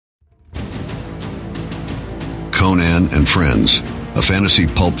Conan and Friends, a fantasy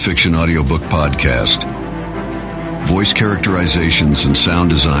pulp fiction audiobook podcast. Voice characterizations and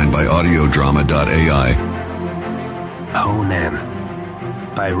sound design by audiodrama.ai.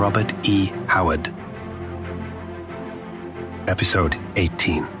 Conan by Robert E. Howard. Episode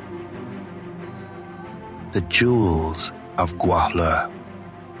 18. The Jewels of Gwahlur.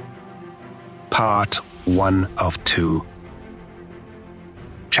 Part 1 of 2.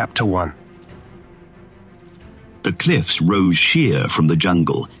 Chapter 1. The cliffs rose sheer from the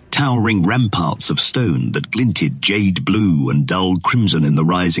jungle, towering ramparts of stone that glinted jade blue and dull crimson in the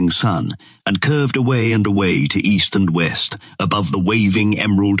rising sun, and curved away and away to east and west, above the waving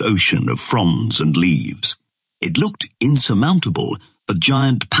emerald ocean of fronds and leaves. It looked insurmountable, the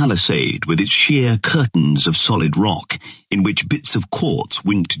giant palisade with its sheer curtains of solid rock, in which bits of quartz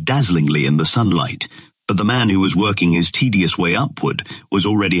winked dazzlingly in the sunlight, but the man who was working his tedious way upward was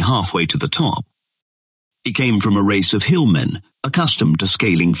already halfway to the top. He came from a race of hillmen, accustomed to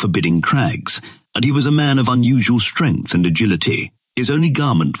scaling forbidding crags, and he was a man of unusual strength and agility. His only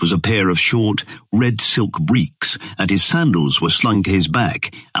garment was a pair of short, red silk breeks, and his sandals were slung to his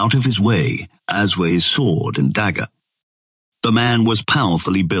back, out of his way, as were his sword and dagger. The man was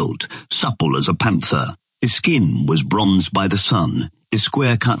powerfully built, supple as a panther. His skin was bronzed by the sun, his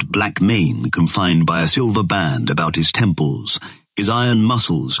square-cut black mane confined by a silver band about his temples. His iron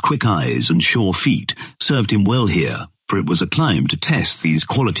muscles, quick eyes, and sure feet served him well here, for it was a climb to test these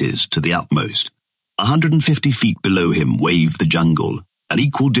qualities to the utmost. 150 feet below him waved the jungle. An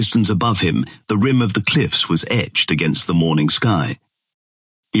equal distance above him, the rim of the cliffs was etched against the morning sky.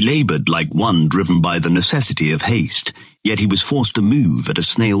 He labored like one driven by the necessity of haste, yet he was forced to move at a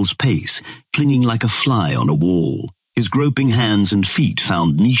snail's pace, clinging like a fly on a wall. His groping hands and feet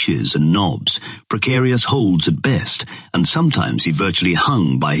found niches and knobs, precarious holds at best, and sometimes he virtually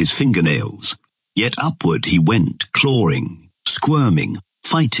hung by his fingernails. Yet upward he went, clawing, squirming,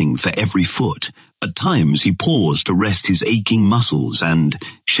 fighting for every foot. At times he paused to rest his aching muscles and,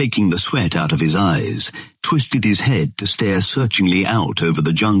 shaking the sweat out of his eyes, twisted his head to stare searchingly out over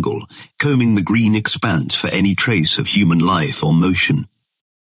the jungle, combing the green expanse for any trace of human life or motion.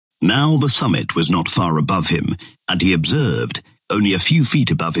 Now the summit was not far above him, and he observed, only a few feet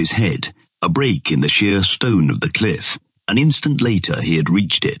above his head, a break in the sheer stone of the cliff. An instant later he had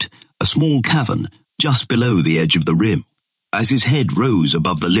reached it, a small cavern, just below the edge of the rim. As his head rose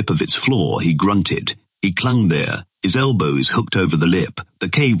above the lip of its floor, he grunted. He clung there, his elbows hooked over the lip. The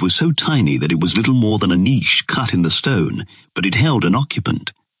cave was so tiny that it was little more than a niche cut in the stone, but it held an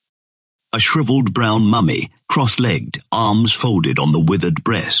occupant. A shriveled brown mummy, cross-legged, arms folded on the withered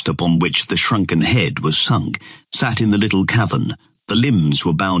breast upon which the shrunken head was sunk, sat in the little cavern. The limbs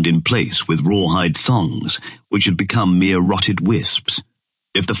were bound in place with rawhide thongs, which had become mere rotted wisps.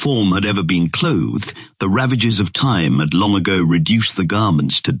 If the form had ever been clothed, the ravages of time had long ago reduced the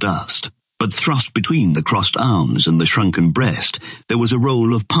garments to dust. But thrust between the crossed arms and the shrunken breast, there was a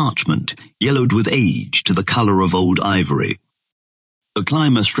roll of parchment, yellowed with age to the colour of old ivory. The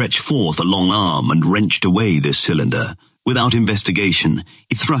climber stretched forth a long arm and wrenched away this cylinder. Without investigation,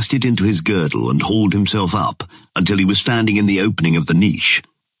 he thrust it into his girdle and hauled himself up until he was standing in the opening of the niche.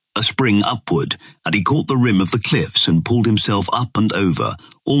 A spring upward, and he caught the rim of the cliffs and pulled himself up and over,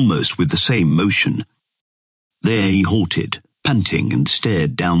 almost with the same motion. There he halted, panting, and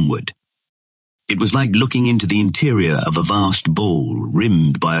stared downward. It was like looking into the interior of a vast bowl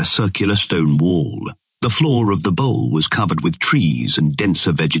rimmed by a circular stone wall. The floor of the bowl was covered with trees and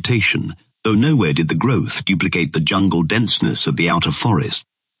denser vegetation, though nowhere did the growth duplicate the jungle denseness of the outer forest.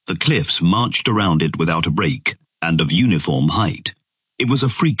 The cliffs marched around it without a break, and of uniform height. It was a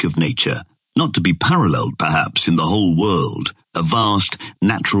freak of nature, not to be paralleled perhaps in the whole world, a vast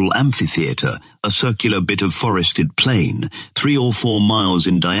natural amphitheatre, a circular bit of forested plain, 3 or 4 miles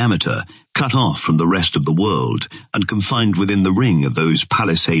in diameter, cut off from the rest of the world, and confined within the ring of those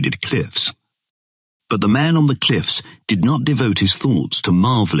palisaded cliffs. But the man on the cliffs did not devote his thoughts to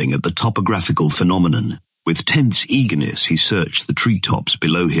marvelling at the topographical phenomenon. With tense eagerness he searched the treetops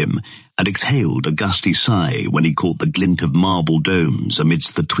below him and exhaled a gusty sigh when he caught the glint of marble domes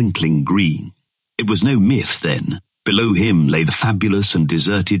amidst the twinkling green. It was no myth, then. Below him lay the fabulous and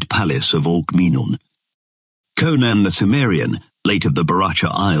deserted palace of Alkmeenon. Conan the Cimmerian, late of the Baracha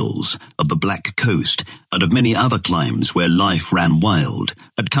Isles, of the Black Coast, and of many other climes where life ran wild,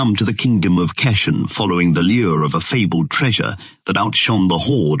 had come to the kingdom of Keshan following the lure of a fabled treasure that outshone the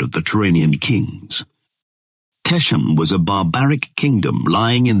hoard of the Turanian kings. Keshan was a barbaric kingdom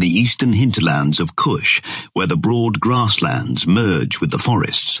lying in the eastern hinterlands of Kush, where the broad grasslands merge with the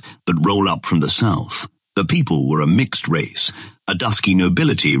forests that roll up from the south. The people were a mixed race, a dusky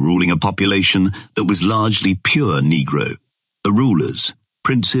nobility ruling a population that was largely pure Negro. The rulers,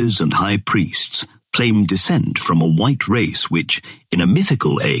 princes and high priests, claimed descent from a white race which, in a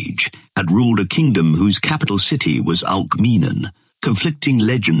mythical age, had ruled a kingdom whose capital city was Alkmeenon. Conflicting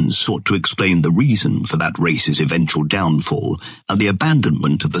legends sought to explain the reason for that race's eventual downfall and the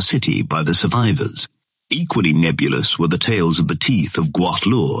abandonment of the city by the survivors. Equally nebulous were the tales of the teeth of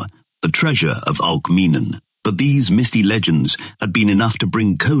Gwahlur, the treasure of Alkmeenon, but these misty legends had been enough to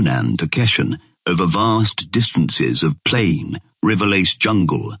bring Conan to Keshen over vast distances of plain, river-laced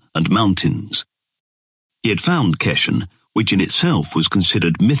jungle and mountains. He had found Keshen, which in itself was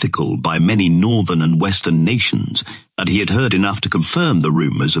considered mythical by many northern and western nations, and he had heard enough to confirm the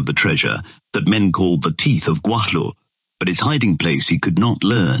rumours of the treasure that men called the teeth of Gwahlur, but its hiding place he could not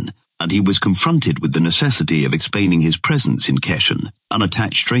learn, and he was confronted with the necessity of explaining his presence in Keshen.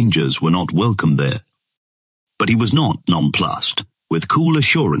 Unattached strangers were not welcome there. But he was not nonplussed. With cool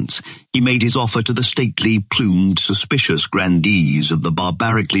assurance, he made his offer to the stately, plumed, suspicious grandees of the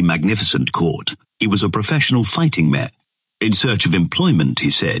barbarically magnificent court. He was a professional fighting man. In search of employment, he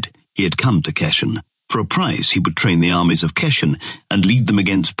said, he had come to Keshen. For a price, he would train the armies of Keshen and lead them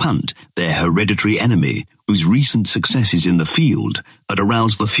against Punt, their hereditary enemy, whose recent successes in the field had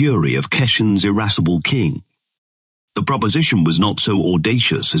aroused the fury of Keshen's irascible king. The proposition was not so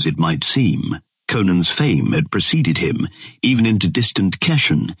audacious as it might seem. Conan's fame had preceded him, even into distant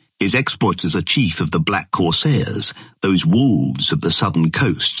Keshen. His exploits as a chief of the Black Corsairs, those wolves of the southern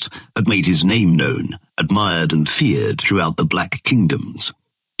coasts, had made his name known, admired and feared throughout the Black Kingdoms.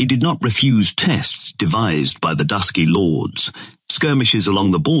 He did not refuse tests devised by the dusky lords. Skirmishes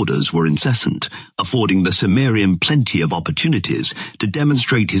along the borders were incessant, affording the Cimmerian plenty of opportunities to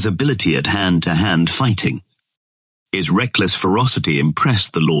demonstrate his ability at hand-to-hand fighting. His reckless ferocity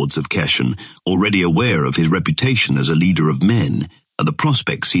impressed the lords of Keshen, already aware of his reputation as a leader of men, and the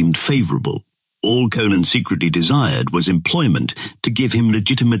prospect seemed favourable. All Conan secretly desired was employment to give him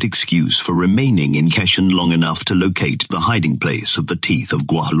legitimate excuse for remaining in Keshen long enough to locate the hiding place of the teeth of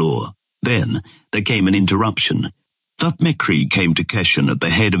Gwahlur. Then there came an interruption. Thutmekri came to Keshen at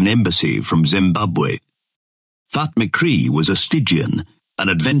the head of an embassy from Zimbabwe. Thutmekri was a Stygian, an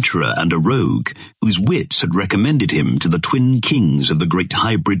adventurer and a rogue, whose wits had recommended him to the twin kings of the great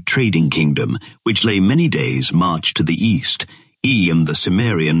hybrid trading kingdom, which lay many days' march to the east. He and the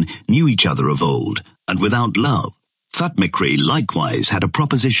Cimmerian knew each other of old, and without love. Thutmekri likewise had a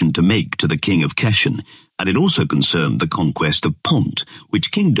proposition to make to the king of Keshen, and it also concerned the conquest of Punt,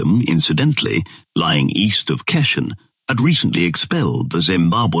 which kingdom, incidentally, lying east of Keshen, had recently expelled the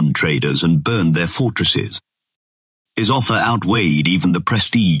Zimbabwean traders and burned their fortresses. His offer outweighed even the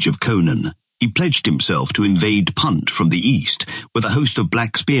prestige of Conan. He pledged himself to invade Punt from the east with a host of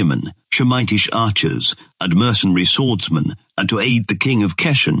black spearmen, Shemitish archers, and mercenary swordsmen, and to aid the king of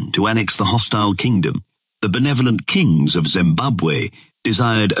Keshen to annex the hostile kingdom. The benevolent kings of Zimbabwe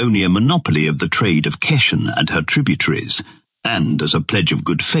desired only a monopoly of the trade of Keshen and her tributaries, and, as a pledge of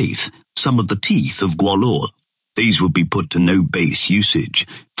good faith, some of the teeth of Gwahlur. These would be put to no base usage.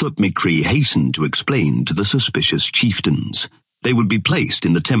 Thutmekri hastened to explain to the suspicious chieftains. They would be placed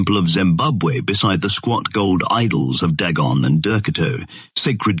in the temple of Zimbabwe beside the squat gold idols of Dagon and Derkato,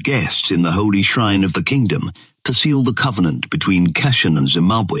 sacred guests in the holy shrine of the kingdom, to seal the covenant between Keshen and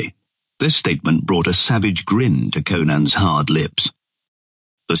Zimbabwe. This statement brought a savage grin to Conan's hard lips.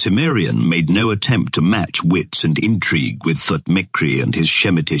 The Cimmerian made no attempt to match wits and intrigue with Thutmekri and his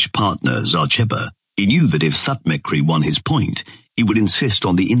Shemitish partner Zarcheba. He knew that if Thutmekri won his point, he would insist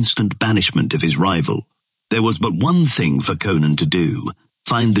on the instant banishment of his rival. There was but one thing for Conan to do: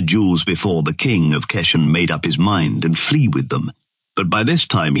 find the jewels before the king of Keshen made up his mind and flee with them. But by this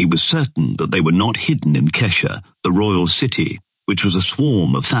time he was certain that they were not hidden in Kesha, the royal city, which was a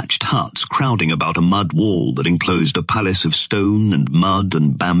swarm of thatched huts crowding about a mud wall that enclosed a palace of stone and mud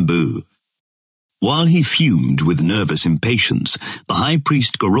and bamboo. While he fumed with nervous impatience, the high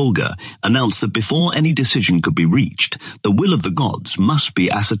priest Gorolga announced that before any decision could be reached, the will of the gods must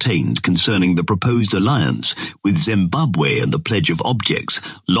be ascertained concerning the proposed alliance with Zimbabwe and the pledge of objects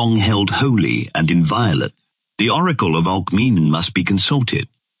long held holy and inviolate. The oracle of Alkmeenon must be consulted.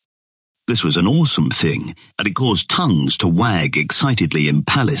 This was an awesome thing, and it caused tongues to wag excitedly in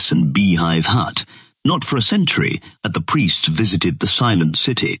palace and beehive hut. Not for a century had the priests visited the silent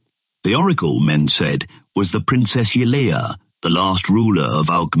city. The oracle, men said, was the Princess Yelea, the last ruler of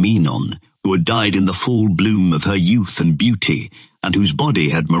Alkmeenon, who had died in the full bloom of her youth and beauty, and whose body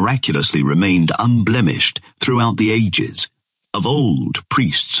had miraculously remained unblemished throughout the ages. Of old,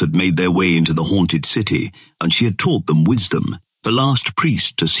 priests had made their way into the haunted city, and she had taught them wisdom. The last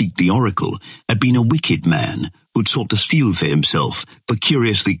priest to seek the oracle had been a wicked man who'd sought to steal for himself the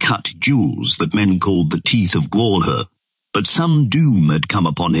curiously cut jewels that men called the teeth of Gwahlur. But some doom had come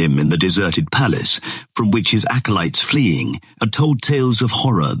upon him in the deserted palace, from which his acolytes fleeing had told tales of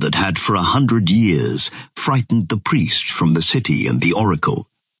horror that had for 100 years frightened the priest from the city and the oracle.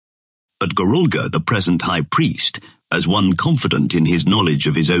 But Gwahlur, the present high priest, as one confident in his knowledge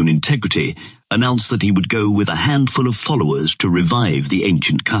of his own integrity, announced that he would go with a handful of followers to revive the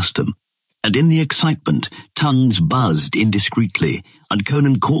ancient custom. And in the excitement, tongues buzzed indiscreetly, and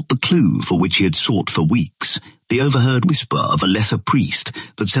Conan caught the clue for which he had sought for weeks, the overheard whisper of a lesser priest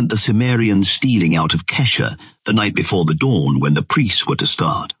that sent the Cimmerians stealing out of Kesher the night before the dawn when the priests were to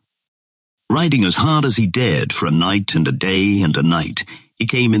start. Riding as hard as he dared for a night and a day and a night, he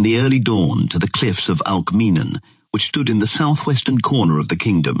came in the early dawn to the cliffs of Alkmenen, which stood in the southwestern corner of the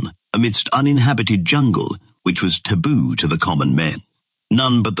kingdom, amidst uninhabited jungle, which was taboo to the common men.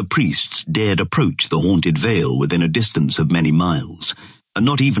 None but the priests dared approach the haunted vale within a distance of many miles, and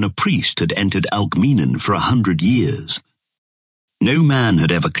not even a priest had entered Alkmenen for 100 years. No man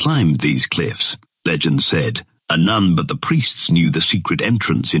had ever climbed these cliffs, legend said, and none but the priests knew the secret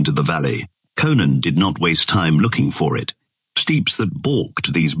entrance into the valley. Conan did not waste time looking for it. Steeps that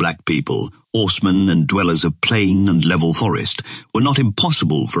balked these black people, horsemen and dwellers of plain and level forest, were not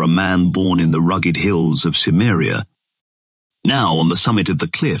impossible for a man born in the rugged hills of Cimmeria. Now, on the summit of the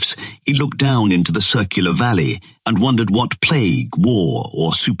cliffs, he looked down into the circular valley and wondered what plague, war,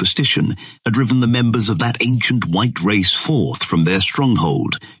 or superstition had driven the members of that ancient white race forth from their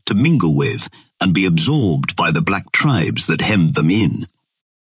stronghold to mingle with and be absorbed by the black tribes that hemmed them in.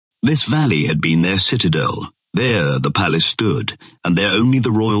 This valley had been their citadel. There the palace stood, and there only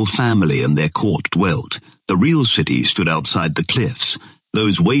the royal family and their court dwelt. The real city stood outside the cliffs.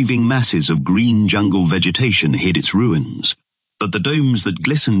 Those waving masses of green jungle vegetation hid its ruins. But the domes that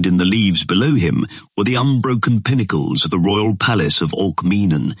glistened in the leaves below him were the unbroken pinnacles of the royal palace of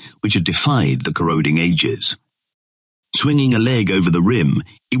Alkmenen, which had defied the corroding ages. Swinging a leg over the rim,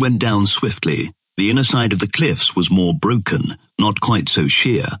 he went down swiftly. The inner side of the cliffs was more broken, not quite so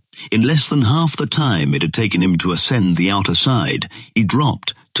sheer. In less than half the time it had taken him to ascend the outer side, he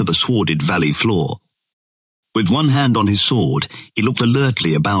dropped to the swarded valley floor. With one hand on his sword, he looked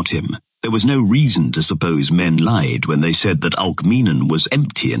alertly about him. There was no reason to suppose men lied when they said that Alkmenen was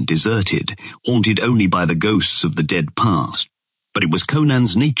empty and deserted, haunted only by the ghosts of the dead past. But it was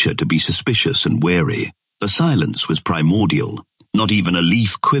Conan's nature to be suspicious and wary. The silence was primordial. Not even a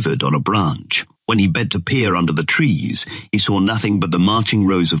leaf quivered on a branch. When he bent to peer under the trees, he saw nothing but the marching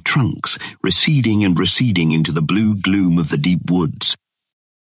rows of trunks, receding and receding into the blue gloom of the deep woods.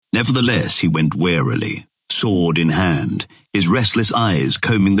 Nevertheless, he went warily, sword in hand, his restless eyes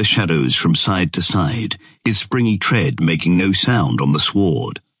combing the shadows from side to side, his springy tread making no sound on the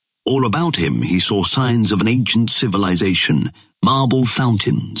sward. All about him he saw signs of an ancient civilization. Marble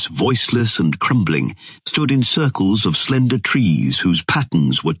fountains, voiceless and crumbling, stood in circles of slender trees whose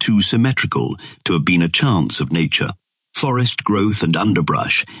patterns were too symmetrical to have been a chance of nature. Forest growth and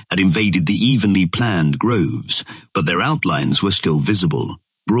underbrush had invaded the evenly planned groves, but their outlines were still visible.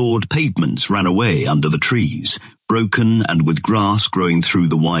 Broad pavements ran away under the trees, broken and with grass growing through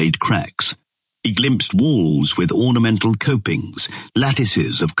the wide cracks. He glimpsed walls with ornamental copings,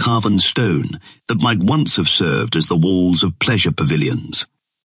 lattices of carven stone that might once have served as the walls of pleasure pavilions.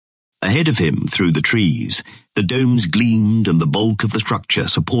 Ahead of him, through the trees, the domes gleamed and the bulk of the structure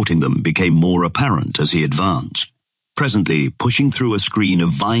supporting them became more apparent as he advanced. Presently, pushing through a screen of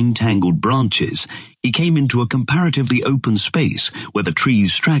vine-tangled branches, he came into a comparatively open space where the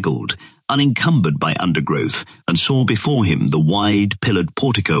trees straggled, unencumbered by undergrowth, and saw before him the wide, pillared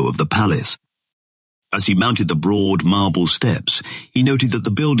portico of the palace. As he mounted the broad marble steps, he noted that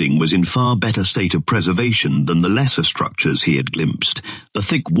the building was in far better state of preservation than the lesser structures he had glimpsed. The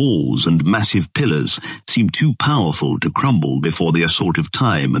thick walls and massive pillars seemed too powerful to crumble before the assault of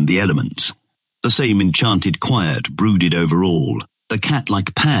time and the elements. The same enchanted quiet brooded over all. The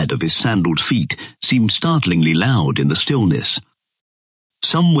cat-like pad of his sandaled feet seemed startlingly loud in the stillness.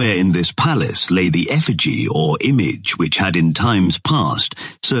 Somewhere in this palace lay the effigy or image which had in times past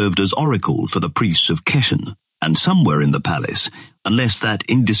served as oracle for the priests of Keshen, and somewhere in the palace, unless that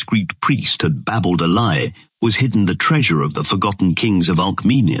indiscreet priest had babbled a lie, was hidden the treasure of the forgotten kings of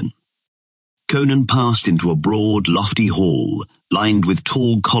Alkmenen. Conan passed into a broad, lofty hall, lined with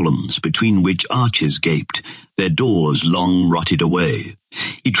tall columns between which arches gaped, their doors long rotted away.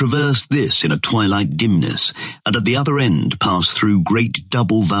 He traversed this in a twilight dimness, and at the other end passed through great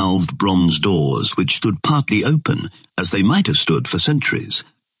double-valved bronze doors which stood partly open, as they might have stood for centuries.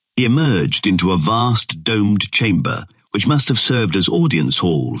 He emerged into a vast domed chamber, which must have served as audience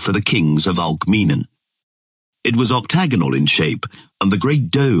hall for the kings of Alkmenen. It was octagonal in shape, and the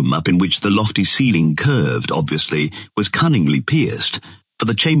great dome up in which the lofty ceiling curved, obviously, was cunningly pierced, for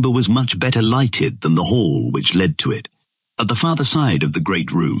the chamber was much better lighted than the hall which led to it. At the farther side of the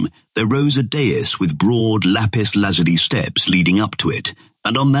great room, there rose a dais with broad lapis lazuli steps leading up to it,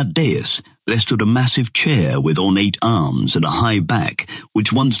 and on that dais there stood a massive chair with ornate arms and a high back,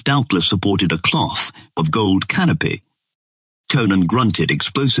 which once doubtless supported a cloth of gold canopy. Conan grunted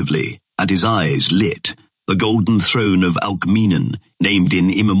explosively, and his eyes lit. The golden throne of Alkmenen, named in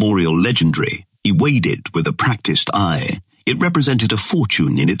immemorial legendary, he weighed it with a practiced eye. It represented a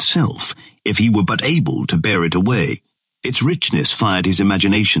fortune in itself, if he were but able to bear it away. Its richness fired his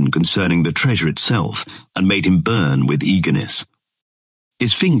imagination concerning the treasure itself, and made him burn with eagerness.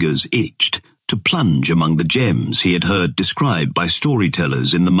 His fingers itched to plunge among the gems he had heard described by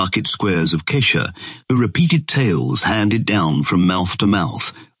storytellers in the market squares of Kesha, who repeated tales handed down from mouth to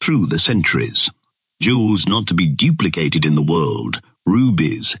mouth through the centuries. Jewels not to be duplicated in the world,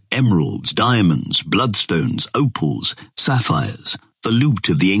 rubies, emeralds, diamonds, bloodstones, opals, sapphires, the loot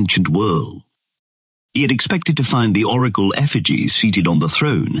of the ancient world. He had expected to find the oracle effigy seated on the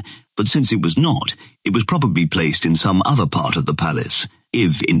throne, but since it was not, it was probably placed in some other part of the palace,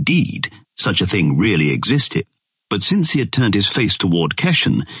 if, indeed, such a thing really existed. But since he had turned his face toward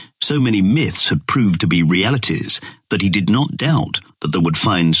Keshan, so many myths had proved to be realities that he did not doubt that they would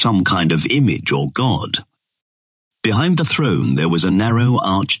find some kind of image or god. Behind the throne there was a narrow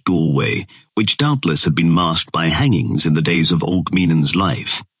arched doorway, which doubtless had been masked by hangings in the days of Alkmenen's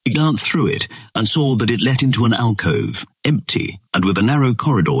life. He glanced through it and saw that it led into an alcove, empty, and with a narrow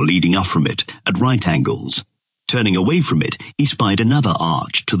corridor leading up from it at right angles. Turning away from it, he spied another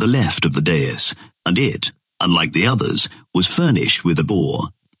arch to the left of the dais, and it, unlike the others, was furnished with a door.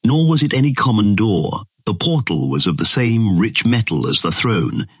 Nor was it any common door. The portal was of the same rich metal as the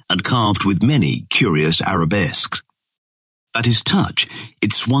throne, and carved with many curious arabesques. At his touch,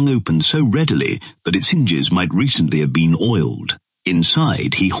 it swung open so readily that its hinges might recently have been oiled.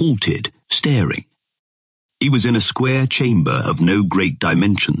 Inside he halted, staring. He was in a square chamber of no great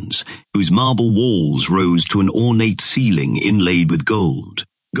dimensions, whose marble walls rose to an ornate ceiling inlaid with gold.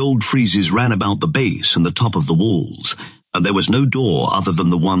 Gold friezes ran about the base and the top of the walls, and there was no door other than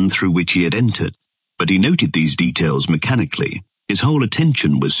the one through which he had entered. But he noted these details mechanically. His whole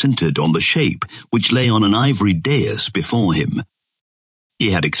attention was centered on the shape which lay on an ivory dais before him.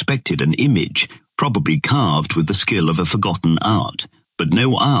 He had expected an image, probably carved with the skill of a forgotten art, but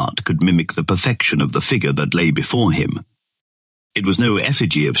no art could mimic the perfection of the figure that lay before him. It was no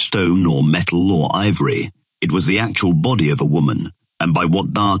effigy of stone or metal or ivory. It was the actual body of a woman, and by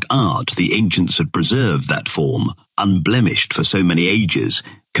what dark art the ancients had preserved that form, unblemished for so many ages,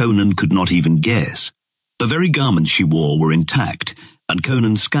 Conan could not even guess. The very garments she wore were intact, and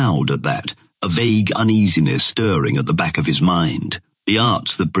Conan scowled at that, a vague uneasiness stirring at the back of his mind. The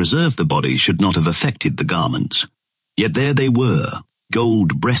arts that preserved the body should not have affected the garments. Yet there they were,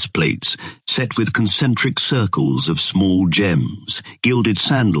 gold breastplates set with concentric circles of small gems, gilded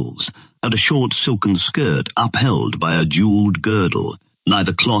sandals, and a short silken skirt upheld by a jewelled girdle.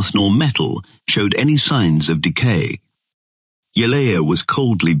 Neither cloth nor metal showed any signs of decay. Yelea was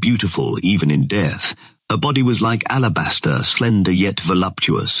coldly beautiful even in death. Her body was like alabaster, slender yet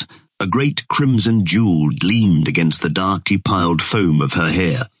voluptuous. A great crimson jewel gleamed against the darkly piled foam of her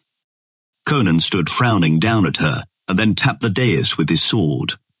hair. Conan stood frowning down at her, and then tapped the dais with his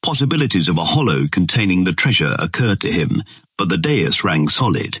sword. Possibilities of a hollow containing the treasure occurred to him, but the dais rang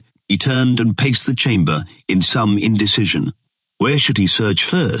solid. He turned and paced the chamber in some indecision. Where should he search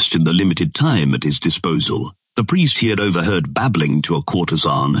first in the limited time at his disposal? The priest he had overheard babbling to a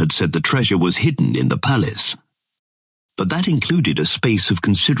courtesan had said the treasure was hidden in the palace. But that included a space of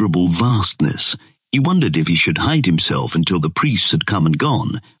considerable vastness. He wondered if he should hide himself until the priests had come and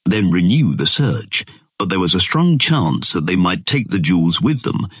gone, then renew the search. But there was a strong chance that they might take the jewels with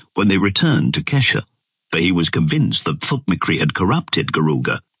them when they returned to Kesha, for he was convinced that Thutmekri had corrupted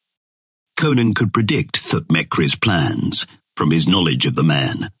Gwahlur. Conan could predict Thutmekri's plans from his knowledge of the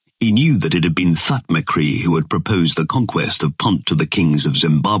man. He knew that it had been Thutmekri who had proposed the conquest of Punt to the kings of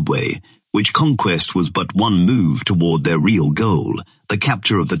Zimbabwe, which conquest was but one move toward their real goal, the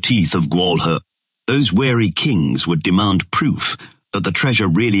capture of the teeth of Gwahlur. Those wary kings would demand proof that the treasure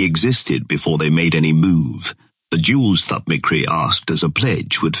really existed before they made any move. The jewels Thutmekri asked as a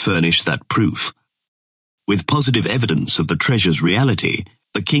pledge would furnish that proof. With positive evidence of the treasure's reality,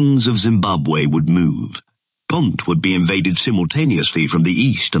 the kings of Zimbabwe would move. Punt would be invaded simultaneously from the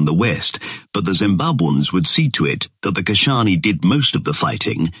east and the west, but the Zimbabweans would see to it that the Kashani did most of the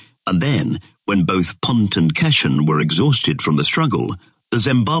fighting, and then, when both Punt and Keshen were exhausted from the struggle, the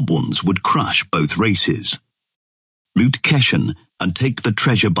Zimbabweans would crush both races. Loot Keshen and take the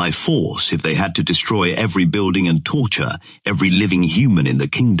treasure by force if they had to destroy every building and torture every living human in the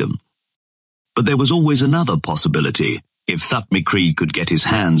kingdom. But there was always another possibility. If Thutmekri could get his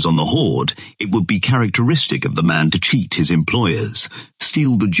hands on the hoard, it would be characteristic of the man to cheat his employers,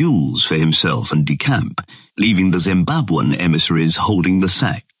 steal the jewels for himself and decamp, leaving the Zimbabwean emissaries holding the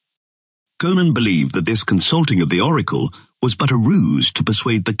sack. Conan believed that this consulting of the oracle was but a ruse to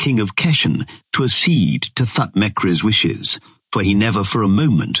persuade the king of Keshen to accede to Thutmekri's wishes, for he never for a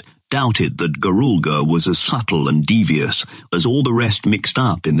moment doubted that Gwahlur was as subtle and devious as all the rest mixed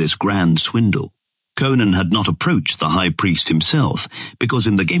up in this grand swindle. Conan had not approached the high priest himself, because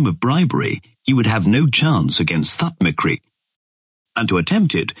in the game of bribery he would have no chance against Thutmekri, and to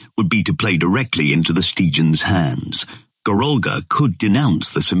attempt it would be to play directly into the Stygian's hands. Gwahlur could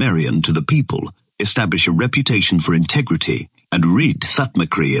denounce the Cimmerian to the people, establish a reputation for integrity, and rid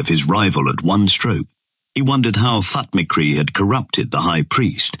Thutmekri of his rival at one stroke. He wondered how Thutmekri had corrupted the high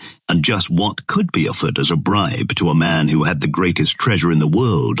priest, and just what could be offered as a bribe to a man who had the greatest treasure in the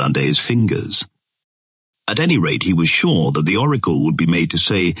world under his fingers. At any rate, he was sure that the oracle would be made to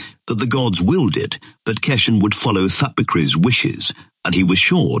say that the gods willed it, that Keshen would follow Thutmekri's wishes, and he was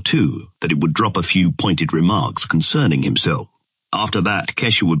sure, too, that it would drop a few pointed remarks concerning himself. After that,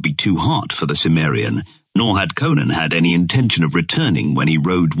 Keshen would be too hot for the Cimmerian, nor had Conan had any intention of returning when he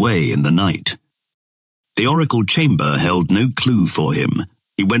rode away in the night. The oracle chamber held no clue for him.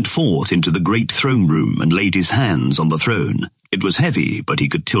 He went forth into the great throne room and laid his hands on the throne. It was heavy, but he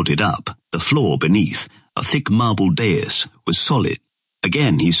could tilt it up. The floor beneath, a thick marble dais, was solid.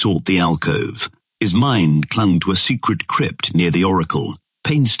 Again he sought the alcove. His mind clung to a secret crypt near the oracle.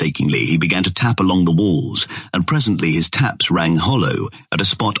 Painstakingly he began to tap along the walls, and presently his taps rang hollow at a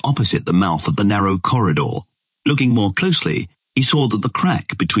spot opposite the mouth of the narrow corridor. Looking more closely, he saw that the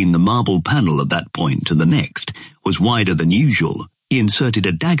crack between the marble panel at that point and the next was wider than usual. He inserted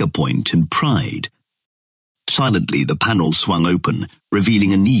a dagger point and pried. Silently the panel swung open,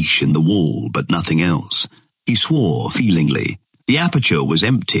 revealing a niche in the wall, but nothing else. He swore feelingly. The aperture was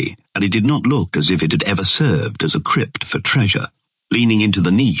empty, and it did not look as if it had ever served as a crypt for treasure. Leaning into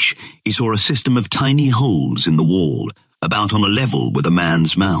the niche, he saw a system of tiny holes in the wall, about on a level with a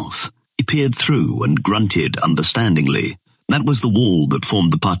man's mouth. He peered through and grunted understandingly. That was the wall that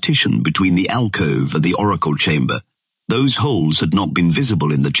formed the partition between the alcove and the oracle chamber. Those holes had not been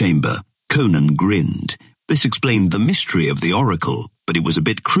visible in the chamber. Conan grinned. This explained the mystery of the oracle, but it was a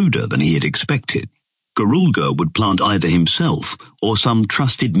bit cruder than he had expected. Gwahlur would plant either himself or some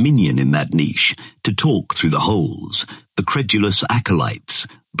trusted minion in that niche to talk through the holes. The credulous acolytes,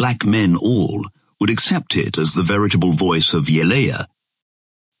 black men all, would accept it as the veritable voice of Yelea.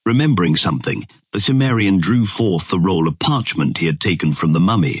 Remembering something, the Cimmerian drew forth the roll of parchment he had taken from the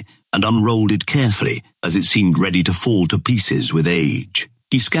mummy and unrolled it carefully as it seemed ready to fall to pieces with age.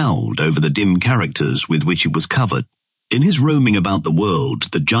 He scowled over the dim characters with which it was covered. In his roaming about the world,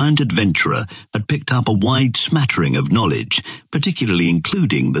 the giant adventurer had picked up a wide smattering of knowledge, particularly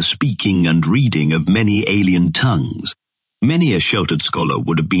including the speaking and reading of many alien tongues. Many a sheltered scholar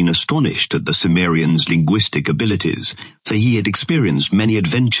would have been astonished at the Cimmerian's linguistic abilities, for he had experienced many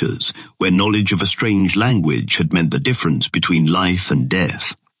adventures where knowledge of a strange language had meant the difference between life and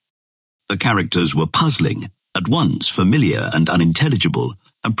death. The characters were puzzling, at once familiar and unintelligible,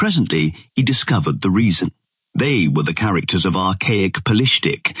 and presently he discovered the reason. They were the characters of archaic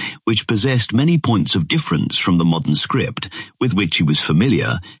Pelishtic, which possessed many points of difference from the modern script, with which he was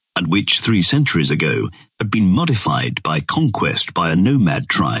familiar, and which 3 centuries ago had been modified by conquest by a nomad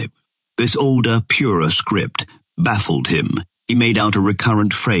tribe. This older, purer script baffled him. He made out a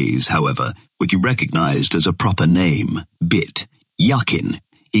recurrent phrase, however, which he recognized as a proper name, Bit, Yakin.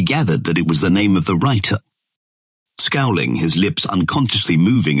 He gathered that it was the name of the writer. Scowling, his lips unconsciously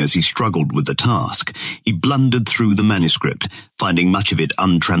moving as he struggled with the task, he blundered through the manuscript, finding much of it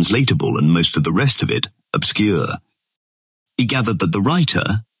untranslatable and most of the rest of it obscure. He gathered that the writer,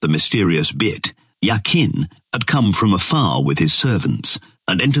 the mysterious Bit, Yakin, had come from afar with his servants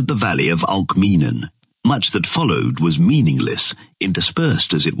and entered the valley of Alkmenen. Much that followed was meaningless,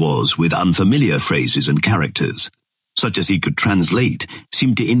 interspersed as it was with unfamiliar phrases and characters. Such as he could translate,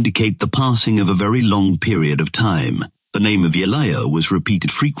 seemed to indicate the passing of a very long period of time. The name of Yelea was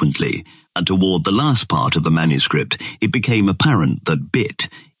repeated frequently, and toward the last part of the manuscript it became apparent that Bit,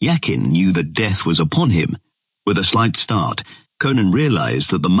 Yakin, knew that death was upon him. With a slight start, Conan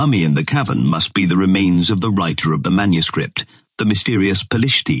realized that the mummy in the cavern must be the remains of the writer of the manuscript, the mysterious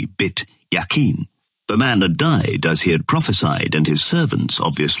Pelishti Bit Yakin. The man had died as he had prophesied, and his servants,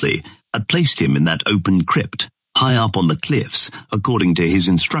 obviously, had placed him in that open crypt, high up on the cliffs, according to his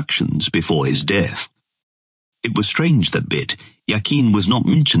instructions before his death. It was strange that bit. Yakin was not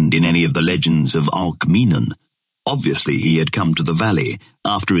mentioned in any of the legends of Alkmenen. Obviously he had come to the valley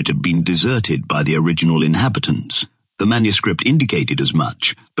after it had been deserted by the original inhabitants. The manuscript indicated as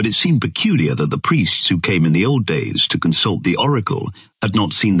much, but it seemed peculiar that the priests who came in the old days to consult the oracle had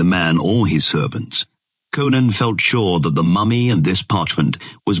not seen the man or his servants. Conan felt sure that the mummy and this parchment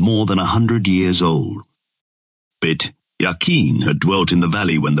was more than 100 years old. But Yakin had dwelt in the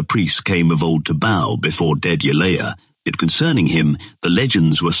valley when the priests came of old to bow before dead Yelea, yet concerning him the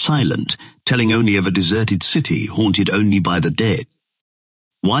legends were silent, telling only of a deserted city haunted only by the dead.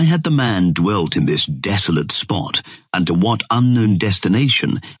 Why had the man dwelt in this desolate spot, and to what unknown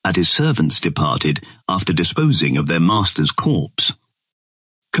destination had his servants departed after disposing of their master's corpse?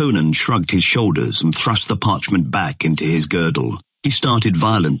 Conan shrugged his shoulders and thrust the parchment back into his girdle. He started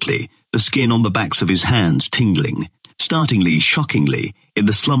violently, the skin on the backs of his hands tingling. Startlingly, shockingly, in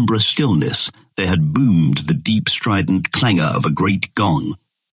the slumberous stillness, there had boomed the deep strident clangor of a great gong.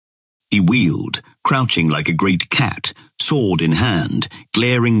 He wheeled, crouching like a great cat, sword in hand,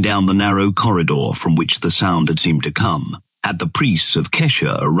 glaring down the narrow corridor from which the sound had seemed to come. Had the priests of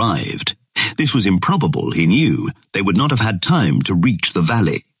Kesha arrived? This was improbable, he knew. They would not have had time to reach the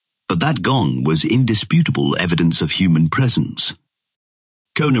valley. But that gong was indisputable evidence of human presence.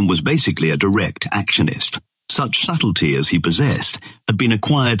 Conan was basically a direct actionist. Such subtlety as he possessed had been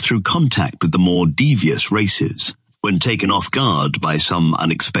acquired through contact with the more devious races. When taken off guard by some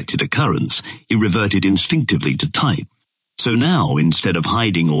unexpected occurrence, he reverted instinctively to type. So now, instead of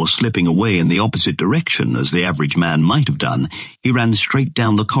hiding or slipping away in the opposite direction as the average man might have done, he ran straight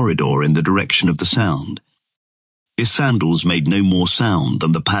down the corridor in the direction of the sound. His sandals made no more sound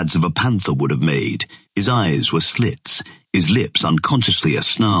than the pads of a panther would have made. His eyes were slits, his lips unconsciously a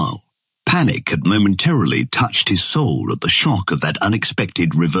snarl. Panic had momentarily touched his soul at the shock of that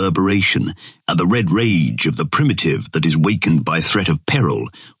unexpected reverberation, and the red rage of the primitive that is wakened by threat of peril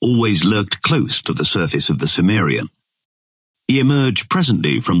always lurked close to the surface of the Cimmerian. He emerged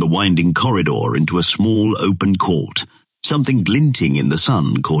presently from the winding corridor into a small open court. Something glinting in the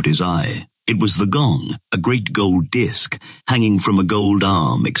sun caught his eye. It was the gong, a great gold disc, hanging from a gold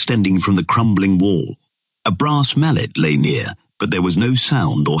arm extending from the crumbling wall. A brass mallet lay near, but there was no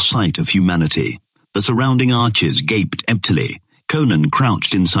sound or sight of humanity. The surrounding arches gaped emptily. Conan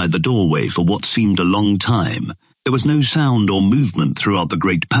crouched inside the doorway for what seemed a long time. There was no sound or movement throughout the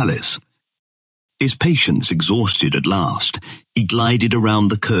great palace. His patience exhausted at last, he glided around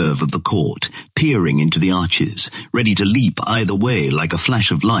the curve of the court, peering into the arches, ready to leap either way like a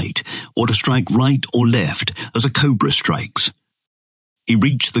flash of light, or to strike right or left as a cobra strikes. He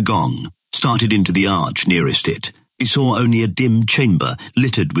reached the gong, started into the arch nearest it. He saw only a dim chamber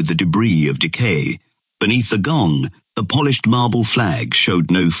littered with the debris of decay. Beneath the gong, the polished marble flag showed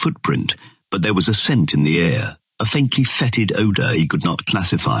no footprint, but there was a scent in the air, a faintly fetid odor he could not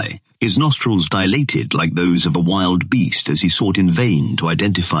classify. His nostrils dilated like those of a wild beast as he sought in vain to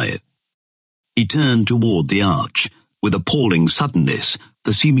identify it. He turned toward the arch. With appalling suddenness,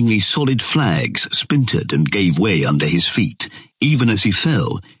 the seemingly solid flags splintered and gave way under his feet. Even as he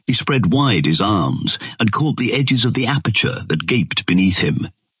fell, he spread wide his arms and caught the edges of the aperture that gaped beneath him.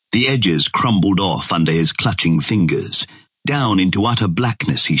 The edges crumbled off under his clutching fingers. Down into utter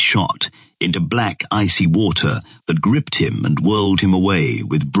blackness he shot, into black icy water that gripped him and whirled him away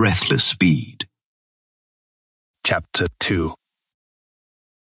with breathless speed. Chapter 2.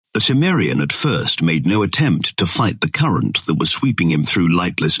 The Cimmerian at first made no attempt to fight the current that was sweeping him through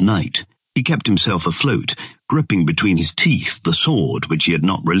lightless night. He kept himself afloat, gripping between his teeth the sword which he had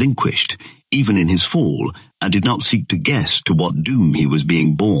not relinquished, even in his fall, and did not seek to guess to what doom he was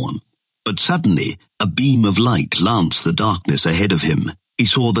being borne. But suddenly, a beam of light lanced the darkness ahead of him. He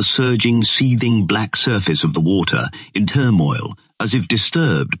saw the surging, seething black surface of the water in turmoil, as if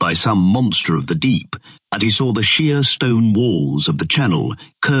disturbed by some monster of the deep, and he saw the sheer stone walls of the channel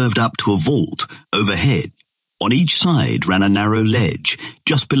curved up to a vault overhead. On each side ran a narrow ledge,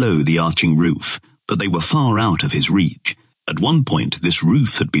 just below the arching roof, but they were far out of his reach. At one point this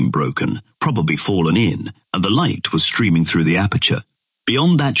roof had been broken, probably fallen in, and the light was streaming through the aperture.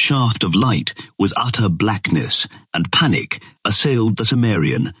 Beyond that shaft of light was utter blackness, and panic assailed the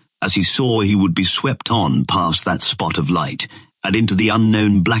Cimmerian as he saw he would be swept on past that spot of light and into the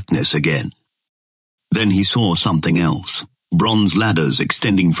unknown blackness again. Then he saw something else. Bronze ladders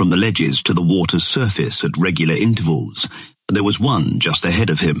extending from the ledges to the water's surface at regular intervals. There was one just ahead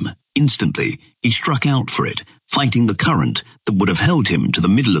of him. Instantly, he struck out for it, fighting the current that would have held him to the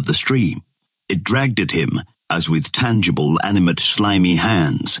middle of the stream. It dragged at him, as with tangible, animate, slimy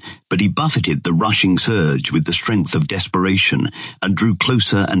hands, but he buffeted the rushing surge with the strength of desperation and drew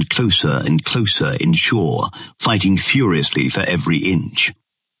closer and closer and closer inshore, fighting furiously for every inch.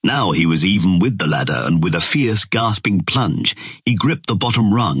 Now he was even with the ladder, and with a fierce, gasping plunge, he gripped the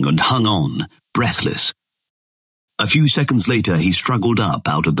bottom rung and hung on, breathless. A few seconds later he struggled up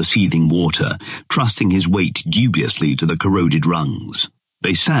out of the seething water, trusting his weight dubiously to the corroded rungs.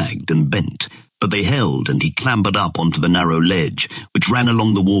 They sagged and bent, but they held, and he clambered up onto the narrow ledge, which ran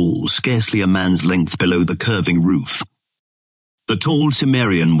along the wall, scarcely a man's length below the curving roof. The tall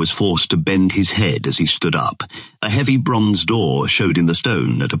Cimmerian was forced to bend his head as he stood up. A heavy bronze door showed in the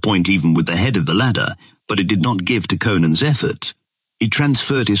stone, at a point even with the head of the ladder, but it did not give to Conan's efforts. He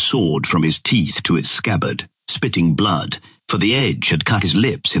transferred his sword from his teeth to its scabbard, spitting blood, for the edge had cut his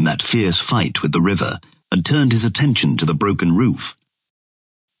lips in that fierce fight with the river, and turned his attention to the broken roof.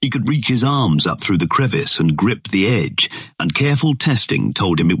 He could reach his arms up through the crevice and grip the edge, and careful testing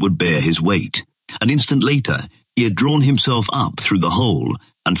told him it would bear his weight. An instant later, he had drawn himself up through the hole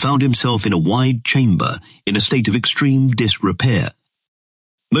and found himself in a wide chamber in a state of extreme disrepair.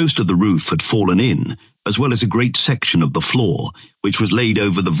 Most of the roof had fallen in, as well as a great section of the floor, which was laid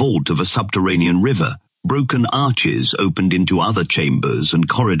over the vault of a subterranean river. Broken arches opened into other chambers and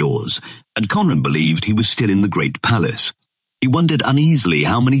corridors, and Conan believed he was still in the great palace. He wondered uneasily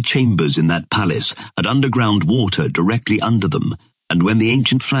how many chambers in that palace had underground water directly under them, and when the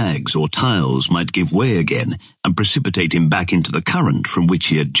ancient flags or tiles might give way again and precipitate him back into the current from which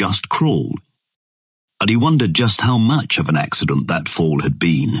he had just crawled. And he wondered just how much of an accident that fall had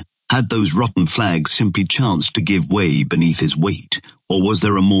been. Had those rotten flags simply chanced to give way beneath his weight, or was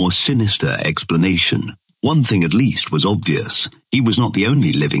there a more sinister explanation? One thing at least was obvious. He was not the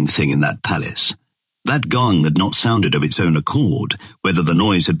only living thing in that palace. That gong had not sounded of its own accord, whether the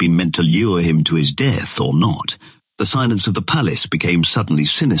noise had been meant to lure him to his death or not. The silence of the palace became suddenly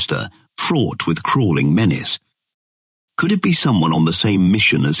sinister, fraught with crawling menace. Could it be someone on the same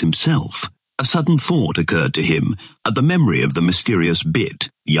mission as himself? A sudden thought occurred to him at the memory of the mysterious bit,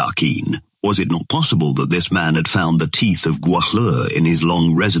 Yakin. Was it not possible that this man had found the teeth of Gwahlur in his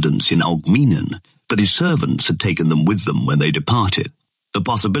long residence in Algminan, that his servants had taken them with them when they departed? The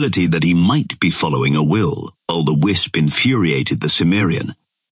possibility that he might be following a will, while the wisp infuriated the Cimmerian.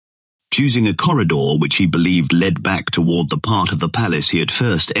 Choosing a corridor which he believed led back toward the part of the palace he had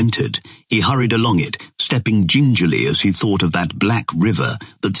first entered, he hurried along it, stepping gingerly as he thought of that black river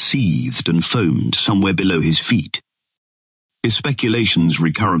that seethed and foamed somewhere below his feet. His speculations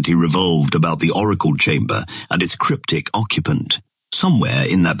recurrently revolved about the oracle chamber and its cryptic occupant. Somewhere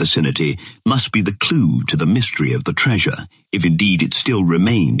in that vicinity must be the clue to the mystery of the treasure, if indeed it still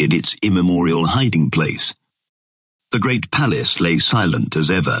remained in its immemorial hiding place. The great palace lay silent as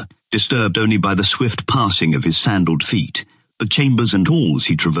ever, disturbed only by the swift passing of his sandaled feet. The chambers and halls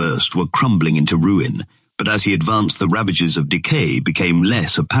he traversed were crumbling into ruin, but as he advanced the ravages of decay became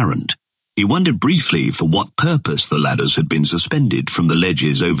less apparent. He wondered briefly for what purpose the ladders had been suspended from the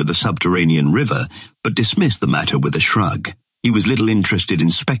ledges over the subterranean river, but dismissed the matter with a shrug. He was little interested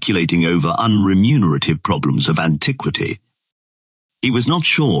in speculating over unremunerative problems of antiquity. He was not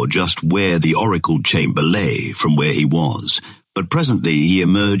sure just where the oracle chamber lay from where he was, but presently he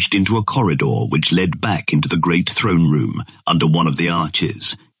emerged into a corridor which led back into the great throne room under one of the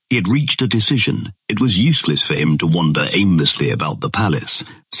arches. He had reached a decision. It was useless for him to wander aimlessly about the palace,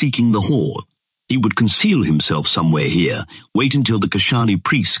 seeking the hall. He would conceal himself somewhere here, wait until the Kashani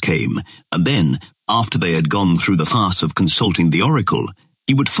priests came, and then, after they had gone through the farce of consulting the oracle,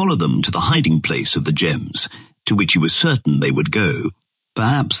 he would follow them to the hiding place of the gems, to which he was certain they would go.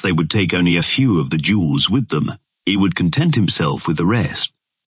 Perhaps they would take only a few of the jewels with them. He would content himself with the rest.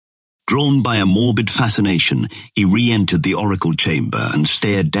 Drawn by a morbid fascination, he re-entered the oracle chamber and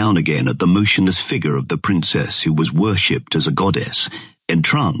stared down again at the motionless figure of the princess who was worshipped as a goddess,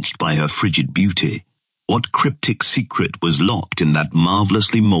 entranced by her frigid beauty. What cryptic secret was locked in that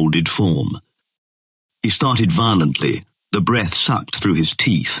marvelously moulded form? He started violently. The breath sucked through his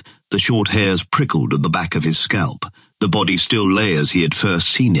teeth. The short hairs prickled at the back of his scalp. The body still lay as he had first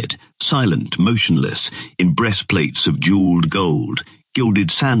seen it, silent, motionless, in breastplates of jeweled gold, gilded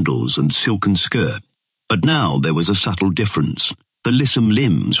sandals and silken skirt. But now there was a subtle difference. The lissom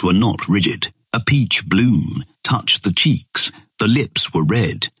limbs were not rigid. A peach bloom touched the cheeks. The lips were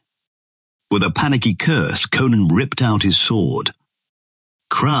red. With a panicky curse, Conan ripped out his sword.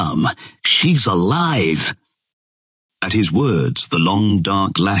 "Crumb, she's alive!" At his words, the long,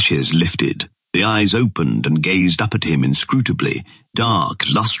 dark lashes lifted. The eyes opened and gazed up at him inscrutably, dark,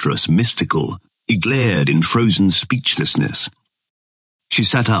 lustrous, mystical. He glared in frozen speechlessness. She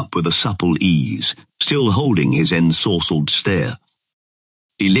sat up with a supple ease, still holding his ensorcelled stare.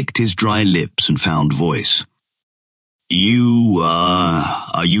 He licked his dry lips and found voice.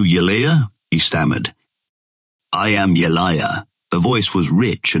 Are you Yelaya? He stammered. I am Yelaya. The voice was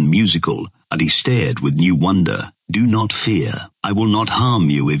rich and musical, and he stared with new wonder. Do not fear. I will not harm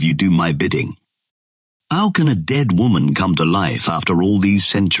you if you do my bidding. How can a dead woman come to life after all these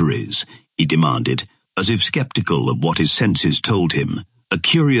centuries? He demanded, as if skeptical of what his senses told him. A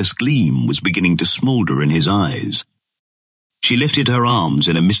curious gleam was beginning to smoulder in his eyes. She lifted her arms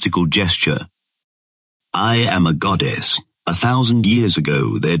in a mystical gesture. I am a goddess. 1,000 years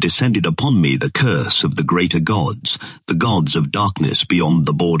ago there descended upon me the curse of the greater gods, the gods of darkness beyond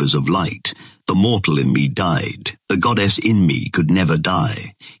the borders of light. The mortal in me died. The goddess in me could never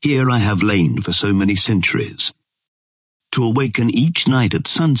die. Here I have lain for so many centuries. To awaken each night at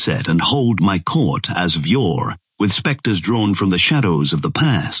sunset and hold my court as of yore, with spectres drawn from the shadows of the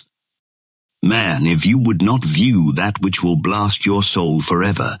past. Man, if you would not view that which will blast your soul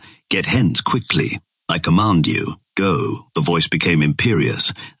forever, get hence quickly. I command you. Go. The voice became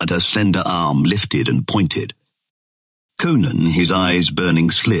imperious, and her slender arm lifted and pointed. Conan, his eyes burning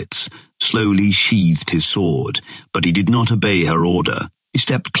slits, slowly sheathed his sword, but he did not obey her order. He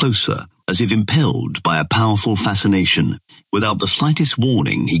stepped closer, as if impelled by a powerful fascination. Without the slightest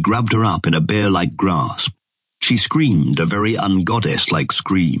warning, he grabbed her up in a bear-like grasp. She screamed a very ungoddess-like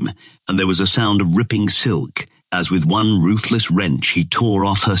scream, and there was a sound of ripping silk, as with one ruthless wrench he tore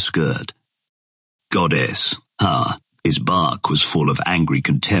off her skirt. Goddess. His bark was full of angry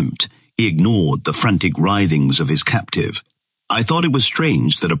contempt. He ignored the frantic writhings of his captive. I thought it was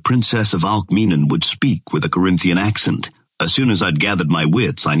strange that a princess of Alkmenen would speak with a Corinthian accent. As soon as I'd gathered my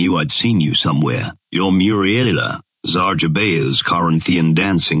wits, I knew I'd seen you somewhere. You're Muriela, Zarjabea's Corinthian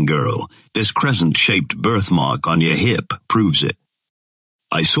dancing girl. This crescent-shaped birthmark on your hip proves it.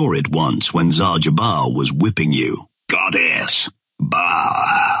 I saw it once when Zarjabal was whipping you. Goddess!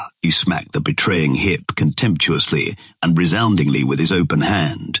 Bah! He smacked the betraying hip contemptuously and resoundingly with his open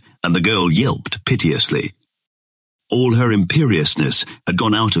hand, and the girl yelped piteously. All her imperiousness had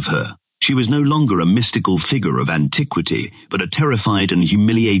gone out of her. She was no longer a mystical figure of antiquity, but a terrified and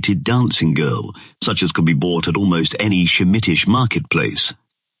humiliated dancing girl, such as could be bought at almost any Shemitish marketplace.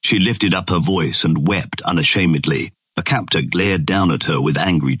 She lifted up her voice and wept unashamedly. The captor glared down at her with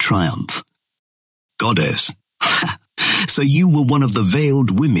angry triumph. Goddess! So you were one of the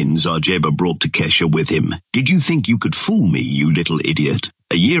veiled women Zarjeba brought to Kesha with him. Did you think you could fool me, you little idiot?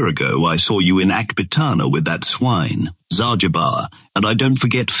 A year ago I saw you in Akbitana with that swine, Zarjaba, and I don't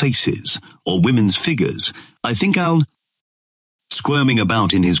forget faces, or women's figures. I think I'll... Squirming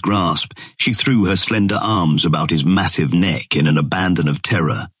about in his grasp, she threw her slender arms about his massive neck in an abandon of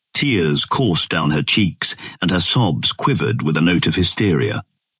terror. Tears coursed down her cheeks, and her sobs quivered with a note of hysteria.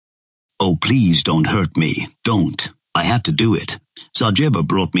 Oh, please don't hurt me. Don't. I had to do it. Zarjeba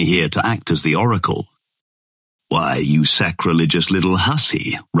brought me here to act as the oracle. Why, you sacrilegious little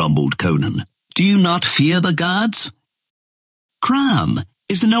hussy, rumbled Conan. Do you not fear the gods? Cram,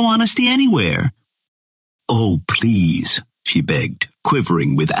 is there no honesty anywhere? Oh, please, she begged,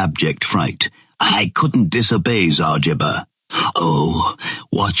 quivering with abject fright. I couldn't disobey Zarjeba. Oh,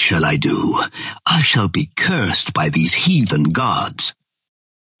 what shall I do? I shall be cursed by these heathen gods.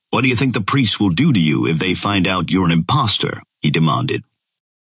 What do you think the priests will do to you if they find out you're an impostor? He demanded.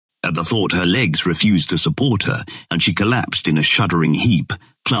 At the thought, her legs refused to support her, and she collapsed in a shuddering heap,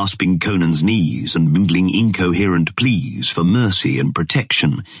 clasping Conan's knees and mingling incoherent pleas for mercy and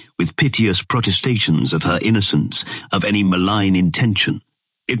protection with piteous protestations of her innocence of any malign intention.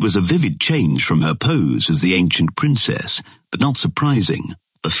 It was a vivid change from her pose as the ancient princess, but not surprising.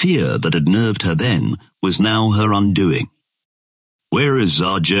 The fear that had nerved her then was now her undoing. Where is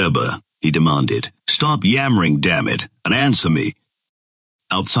Zarjeba? He demanded. Stop yammering, damn it, and answer me.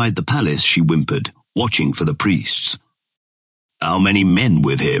 Outside the palace, she whimpered, watching for the priests. How many men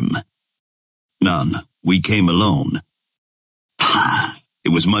with him? None. We came alone. It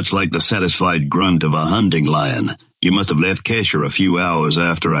was much like the satisfied grunt of a hunting lion. You must have left Kesher a few hours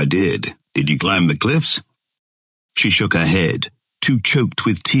after I did. Did you climb the cliffs? She shook her head, too choked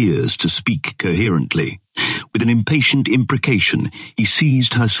with tears to speak coherently. With an impatient imprecation, he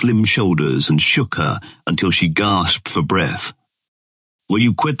seized her slim shoulders and shook her until she gasped for breath. Will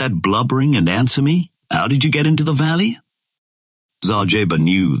you quit that blubbering and answer me? How did you get into the valley? Zarjeba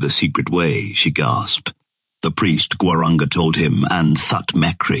knew the secret way, she gasped. The priest Gwarunga told him, and Thut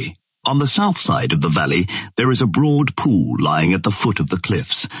Mekri. On the south side of the valley, there is a broad pool lying at the foot of the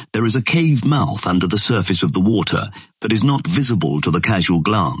cliffs. There is a cave mouth under the surface of the water that is not visible to the casual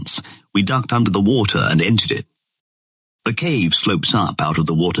glance. We ducked under the water and entered it. The cave slopes up out of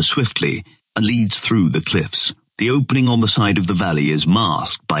the water swiftly and leads through the cliffs. The opening on the side of the valley is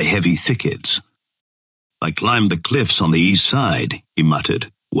masked by heavy thickets. I climbed the cliffs on the east side, he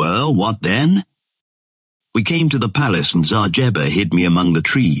muttered. Well, what then? We came to the palace and Zarjeba hid me among the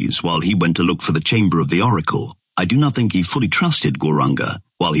trees while he went to look for the chamber of the oracle. I do not think he fully trusted Gwahlur.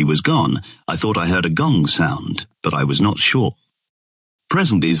 While he was gone, I thought I heard a gong sound, but I was not sure.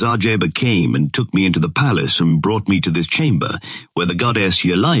 Presently Zarjeba came and took me into the palace and brought me to this chamber, where the goddess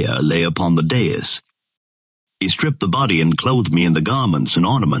Yelaya lay upon the dais. He stripped the body and clothed me in the garments and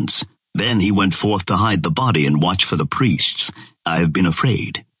ornaments. Then he went forth to hide the body and watch for the priests. I have been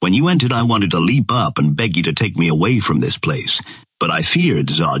afraid. When you entered, I wanted to leap up and beg you to take me away from this place, but I feared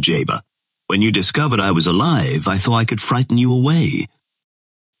Zarjeba. When you discovered I was alive, I thought I could frighten you away.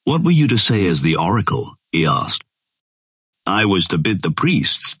 What were you to say as the oracle? He asked. I was to bid the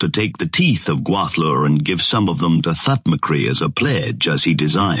priests to take the teeth of Gwahlur and give some of them to Thutmekri as a pledge, as he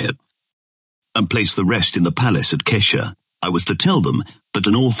desired, and place the rest in the palace at Kesha. I was to tell them that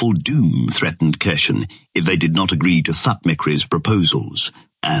an awful doom threatened Keshan if they did not agree to Thutmekri's proposals.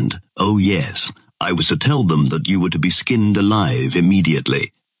 And, oh yes, I was to tell them that you were to be skinned alive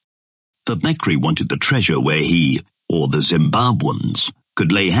immediately. Thutmekri wanted the treasure where he, or the Zimbabweans,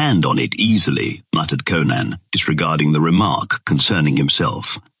 could lay hand on it easily, muttered Conan, disregarding the remark concerning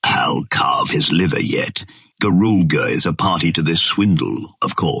himself. I'll carve his liver yet. Gwahlur is a party to this swindle,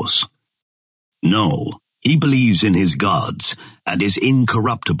 of course. No, he believes in his gods, and is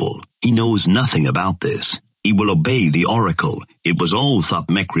incorruptible. He knows nothing about this. He will obey the oracle. It was all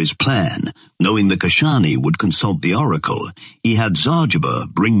Thutmekri's plan. Knowing the Kashani would consult the oracle, he had Zarjeba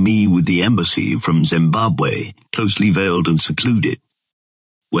bring me with the embassy from Zimbabwe, closely veiled and secluded.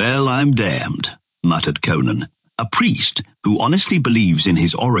 Well, I'm damned, muttered Conan. A priest who honestly believes in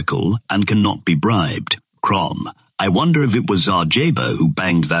his oracle and cannot be bribed. Crom, I wonder if it was Zarjeba who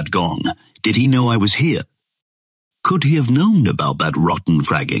banged that gong. Did he know I was here? Could he have known about that rotten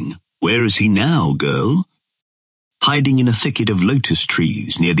fragging? Where is he now, girl? Hiding in a thicket of lotus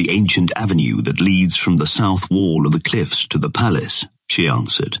trees near the ancient avenue that leads from the south wall of the cliffs to the palace, she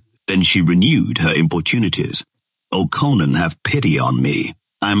answered. Then she renewed her importunities. Oh, Conan, have pity on me.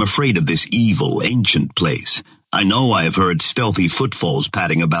 I am afraid of this evil, ancient place. I know I have heard stealthy footfalls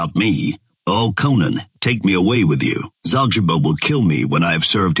padding about me. Oh, Conan, take me away with you. Zarjeba will kill me when I have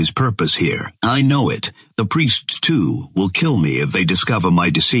served his purpose here. I know it. The priests, too, will kill me if they discover my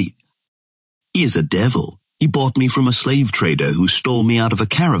deceit. He is a devil. He bought me from a slave trader who stole me out of a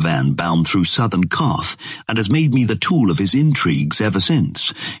caravan bound through southern Koth and has made me the tool of his intrigues ever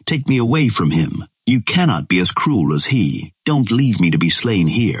since. Take me away from him. You cannot be as cruel as he. Don't leave me to be slain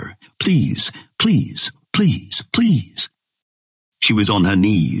here. Please, please, please, please. She was on her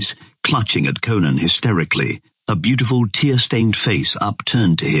knees, clutching at Conan hysterically, her beautiful tear-stained face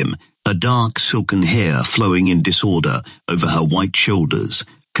upturned to him, her dark silken hair flowing in disorder over her white shoulders.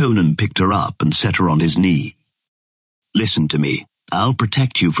 Conan picked her up and set her on his knee. Listen to me. I'll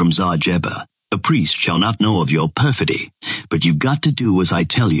protect you from Zarjeba. The priest shall not know of your perfidy, but you've got to do as I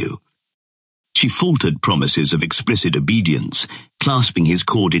tell you. She faltered promises of explicit obedience, clasping his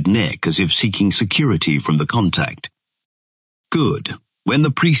corded neck as if seeking security from the contact. Good. When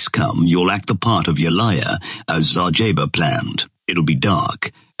the priests come, you'll act the part of Yelaya, as Zarjeba planned. It'll be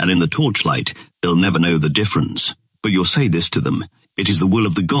dark, and in the torchlight, they'll never know the difference. But you'll say this to them. It is the will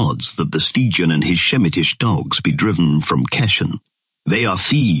of the gods that the Stygian and his Shemitish dogs be driven from Keshan. They are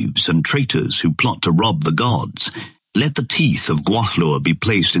thieves and traitors who plot to rob the gods. Let the teeth of Gwahlur be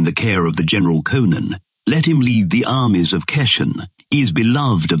placed in the care of the General Conan. Let him lead the armies of Keshan. He is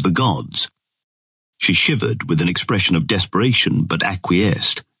beloved of the gods. She shivered with an expression of desperation, but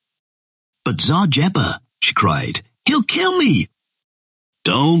acquiesced. But Zarjeba, she cried, he'll kill me.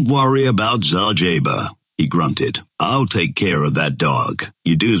 Don't worry about Zarjeba, he grunted. I'll take care of that dog.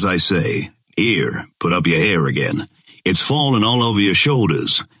 You do as I say. Here, put up your hair again. It's fallen all over your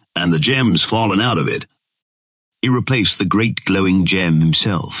shoulders, and the gem's fallen out of it. He replaced the great glowing gem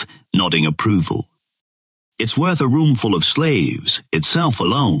himself, nodding approval. It's worth a roomful of slaves, itself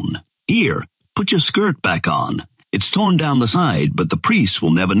alone. Here, put your skirt back on. It's torn down the side, but the priests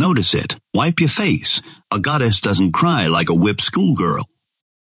will never notice it. Wipe your face. A goddess doesn't cry like a whipped schoolgirl.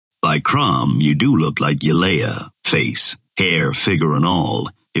 By Crom, you do look like Yelaya, face, hair, figure, and all.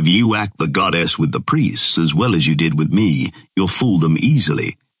 If you act the goddess with the priests as well as you did with me, you'll fool them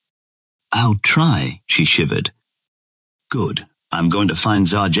easily. I'll try, she shivered. Good. I'm going to find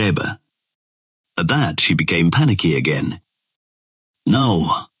Zarjeba. At that, she became panicky again. No,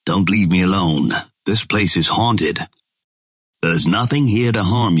 don't leave me alone. This place is haunted. There's nothing here to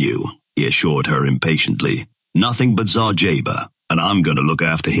harm you, he assured her impatiently. Nothing but Zarjaba, and I'm going to look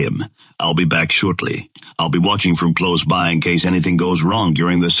after him. I'll be back shortly. I'll be watching from close by in case anything goes wrong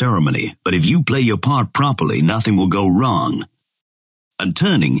during the ceremony, but if you play your part properly, nothing will go wrong." And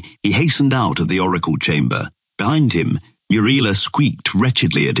turning, he hastened out of the oracle chamber. Behind him, Murila squeaked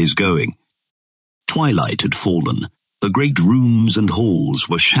wretchedly at his going. Twilight had fallen. The great rooms and halls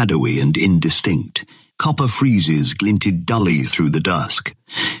were shadowy and indistinct. Copper friezes glinted dully through the dusk.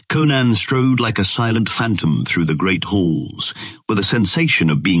 Conan strode like a silent phantom through the great halls, with a sensation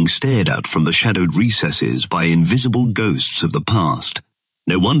of being stared at from the shadowed recesses by invisible ghosts of the past.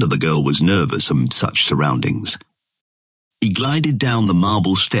 No wonder the girl was nervous amid such surroundings. He glided down the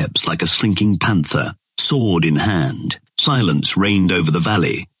marble steps like a slinking panther, sword in hand. Silence reigned over the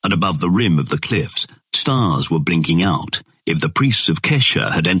valley, and above the rim of the cliffs, stars were blinking out. If the priests of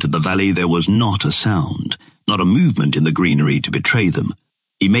Kesha had entered the valley, there was not a sound, not a movement in the greenery to betray them.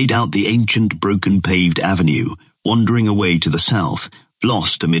 He made out the ancient broken paved avenue, wandering away to the south,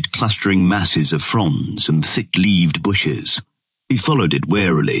 lost amid clustering masses of fronds and thick-leaved bushes. He followed it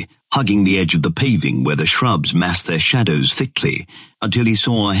warily, hugging the edge of the paving where the shrubs massed their shadows thickly, until he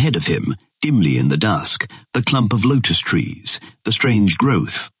saw ahead of him, dimly in the dusk, the clump of lotus trees, the strange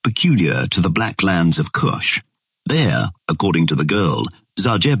growth peculiar to the black lands of Kush. There, according to the girl,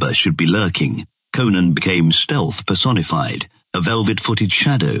 Zarjaba should be lurking. Conan became stealth personified. A velvet-footed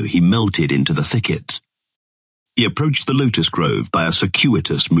shadow, he melted into the thickets. He approached the lotus grove by a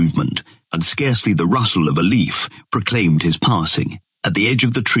circuitous movement, and scarcely the rustle of a leaf proclaimed his passing. At the edge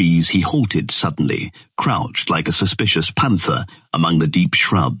of the trees he halted suddenly, crouched like a suspicious panther among the deep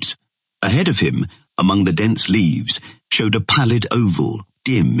shrubs. Ahead of him, among the dense leaves, showed a pallid oval,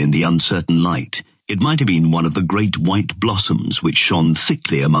 dim in the uncertain light. It might have been one of the great white blossoms which shone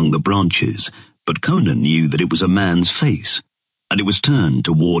thickly among the branches, but Conan knew that it was a man's face, and it was turned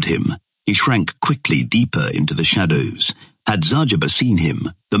toward him. He shrank quickly deeper into the shadows. Had Zarjaba seen him,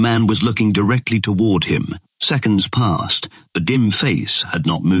 the man was looking directly toward him. Seconds passed. The dim face had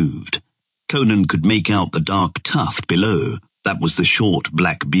not moved. Conan could make out the dark tuft below. That was the short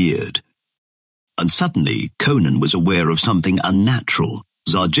black beard. And suddenly Conan was aware of something unnatural.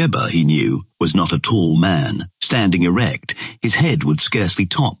 Zarjaba, he knew, was not a tall man. Standing erect, his head would scarcely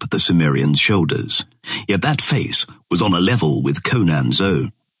top the Cimmerian's shoulders. Yet that face was on a level with Conan's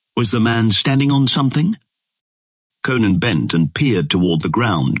own. Was the man standing on something? Conan bent and peered toward the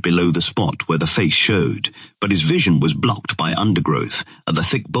ground below the spot where the face showed, but his vision was blocked by undergrowth and the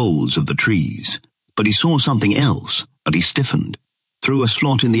thick boles of the trees. But he saw something else, and he stiffened. Through a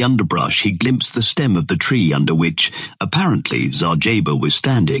slot in the underbrush he glimpsed the stem of the tree under which, apparently, Zarjaba was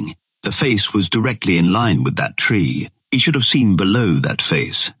standing. The face was directly in line with that tree. He should have seen below that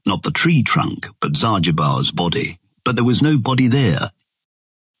face, not the tree trunk, but Zarjaba's body. But there was no body there.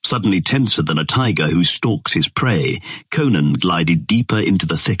 Suddenly tenser than a tiger who stalks his prey, Conan glided deeper into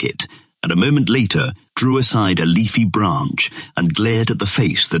the thicket, and a moment later drew aside a leafy branch and glared at the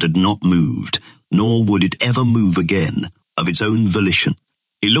face that had not moved, nor would it ever move again, of its own volition.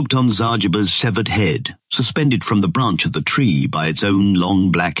 He looked on Zarjaba's severed head, suspended from the branch of the tree by its own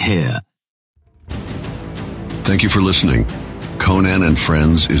long black hair. Thank you for listening. Conan and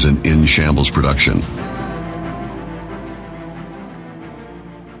Friends is an In Shambles production.